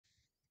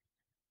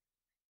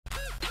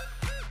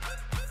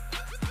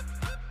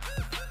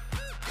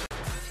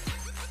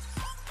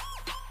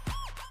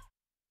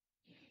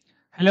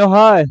Hello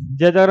hi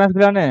जय जगन्नाथ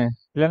पिलाने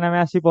पिलाने आम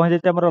आसी पहुंच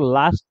जाइए आमर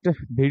लास्ट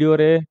वीडियो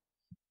रे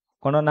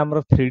कौन नाम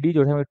 3D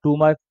जो 2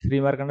 mark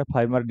 3 mark and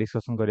 5 mark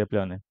discussion करिया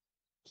पिलाने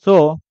सो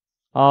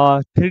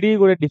 3D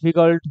गोटे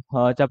डिफिकल्ट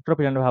चैप्टर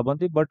पिलाने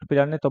भाबंती बट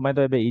पिलाने तमे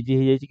तो एबे इजी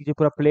हो जाइए कि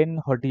पूरा प्लेन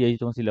हटि जाइए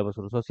तुम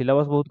सिलेबस सो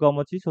सिलेबस बहुत कम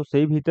अच्छी सो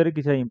सेही भितर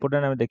किसी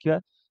इंपोर्टेंट आम देखा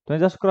तुम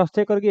जस्ट क्रॉस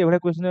चेक करके एभले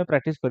क्वेश्चन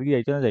प्रैक्टिस करके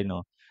जाइए ना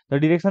जाइनो the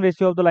direction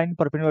ratio of the line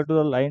perpendicular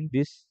to the line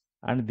this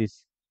and this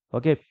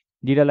okay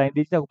दीटा line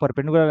the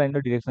perpendicular line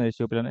direction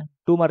ratio पिलाने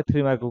 2 मार्क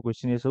 3 मार्क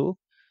क्वेश्चन ये सब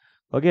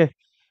okay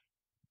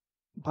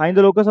find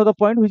the locus of the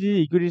point which is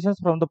equidistance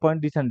from the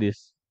point this and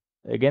this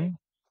again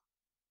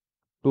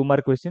 2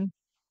 mark question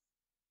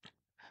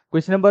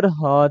question number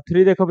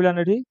 3 देखो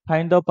पिलाने एठी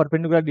find the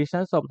perpendicular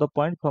distance of the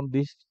point from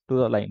this to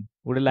the line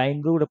गोटे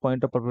line रू गोटे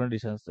point of perpendicular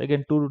distance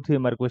again 2 to 3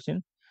 mark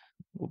question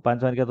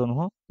 5 mark का तो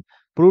नुह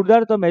prove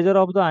that the measure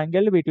of the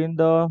angle between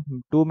the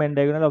two main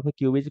diagonal of a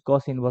cube is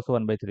cos inverse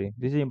 1/3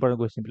 this is important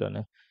question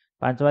पिलाने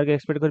 5 mark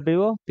expect कर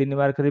परिबो 3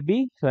 mark रे भी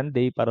seven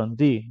देई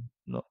पारंती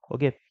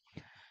okay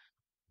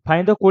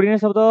find the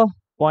coordinates of the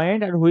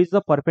point at which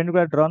the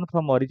perpendicular drawn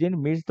from origin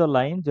meets the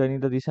line joining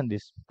the this and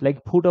this like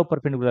foot of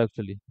perpendicular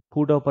actually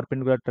foot of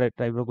perpendicular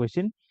type of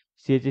question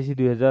CHSE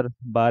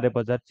 2012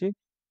 पचारछि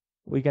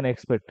we can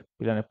expect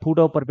पिलाने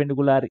foot of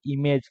perpendicular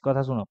image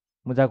कथा सुनो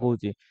मुझा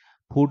कहूची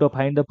foot of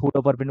find the foot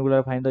of perpendicular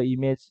find the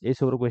image ए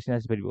सब question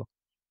आसी परिबो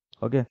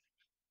okay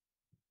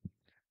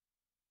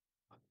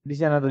this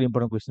is another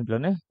important question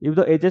पिलाने if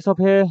the edges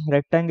of a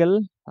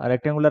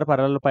rectangular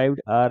parallel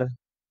pipe are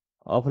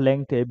of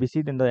length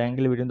ABC, then the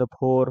angle between the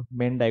four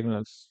main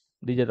diagonals.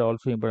 These are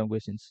also important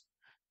questions.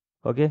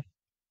 Okay.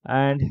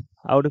 And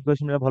out of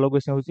question भलो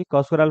question होची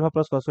cos square alpha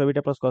plus cos square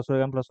beta plus cos square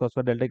gamma plus cos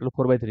square delta equal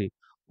 4/3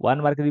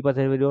 1 mark the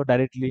पचारि परियो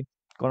directly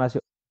कोन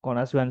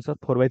आसी answer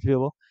 4/3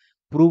 हो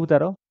prove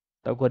तारो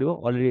ताको करिवो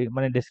already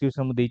माने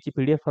description मु देछि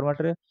PDF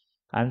format रे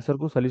आंसर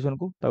को सॉल्यूशन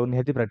को ताको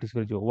निहाती प्रैक्टिस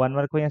करियो 1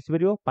 मार्क पई आसी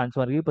परियो 5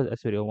 मार्क भी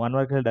आसी परियो 1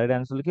 मार्क डायरेक्ट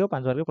आंसर लिखियो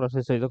 5 मार्क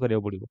प्रोसेस सहित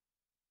करियो पड़िबो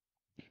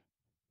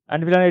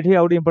एंड पिलाने एठी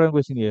आउट इंपोर्टेंट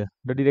क्वेश्चन ये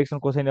the direction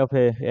cosine of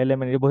A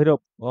element ये बहिरो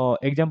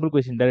एग्जांपल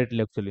क्वेश्चन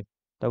डायरेक्टली एक्चुअली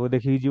ताको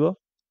देखि जीवो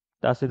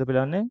ता सहित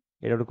पिलाने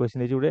एटा गोटे क्वेश्चन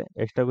देछि गोटे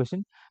extra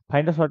question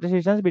find the shortest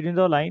distance between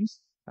the lines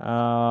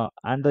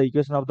and the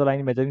equation of the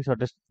line measuring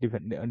shortest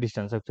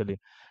distance actually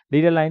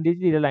दीटा line देछि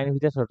दीटा लाइन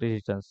भितर शॉर्टेस्ट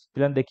डिस्टेंस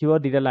पिलाने देखिबो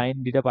दीटा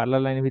लाइन दीटा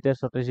पैरेलल लाइन भितर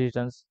शॉर्टेस्ट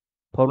डिस्टेंस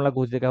फार्मूला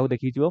कोच देखाउ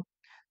देखि जीवो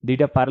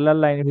दीटा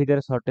parallel line भितर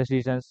shortest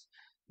distance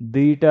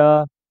दीटा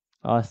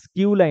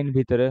skew line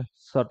भितर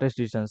shortest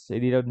distance ए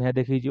दीटा निहा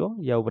देखि जीवो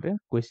या ऊपर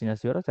क्वेश्चन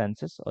आसीबार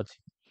चांसेस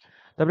अछि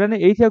तापर ने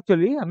एथि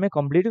एक्चुअली हमें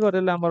कंप्लीट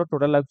करला हमर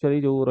टोटल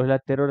एक्चुअली जो रहला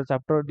 13 टा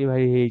चैप्टर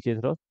डिवाइड हे छै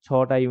एथरो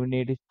 6 टा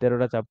यूनिट 13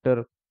 टा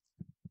चैप्टर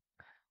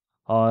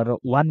और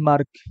 1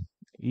 mark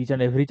each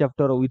and every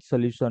chapter with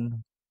solution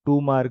 2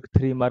 mark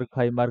 3 mark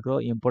 5 mark row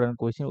important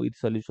question with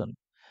solution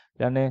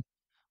यानी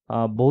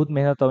बहुत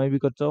मेहनत तमे भी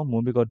करछो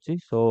मु भी करछि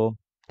so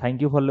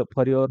thank you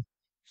for your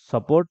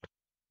support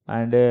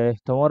and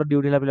तमर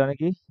ड्यूटी ला पिलाने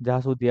की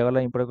जहाँ सब दिया गला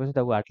इंपोर्टेंट क्वेश्चन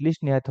ताको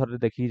एटलीस्ट निहा थरे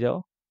देखि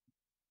जाओ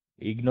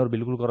इग्नोर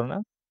बिल्कुल करो ना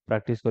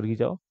प्रैक्टिस करके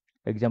जाओ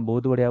एग्जाम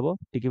बहुत बढ़िया हम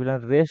टी पे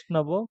रेस्ट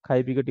नब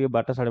खाई पी के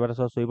 12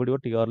 12:30 शोई पड़ो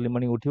टी अर्ली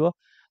मॉर्निंग उठो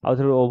आउ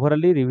थे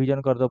ओभरअली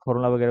रिवीजन कर दो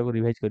फॉर्मूला वगैरह को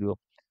रिवाइज कर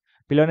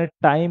पे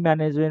टाइम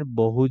मैनेजमेंट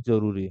बहुत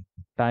जरूरी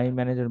टाइम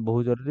मैनेजमेंट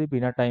बहुत जरूरी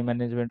बिना टाइम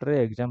मैनेजमेंट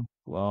रे एग्जाम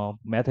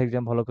मैथ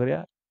एग्जाम भलो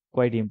करिया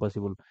quite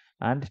impossible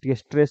and T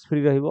stress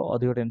free रहिबो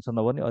अधिक टेंशन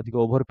नबनी अधिक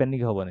ओवर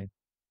पैनिक हबनी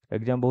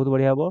एग्जाम बहुत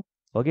बढ़िया हम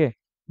okay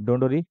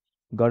don't worry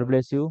God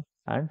bless you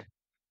and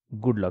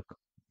good luck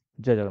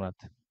जय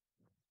जगन्नाथ।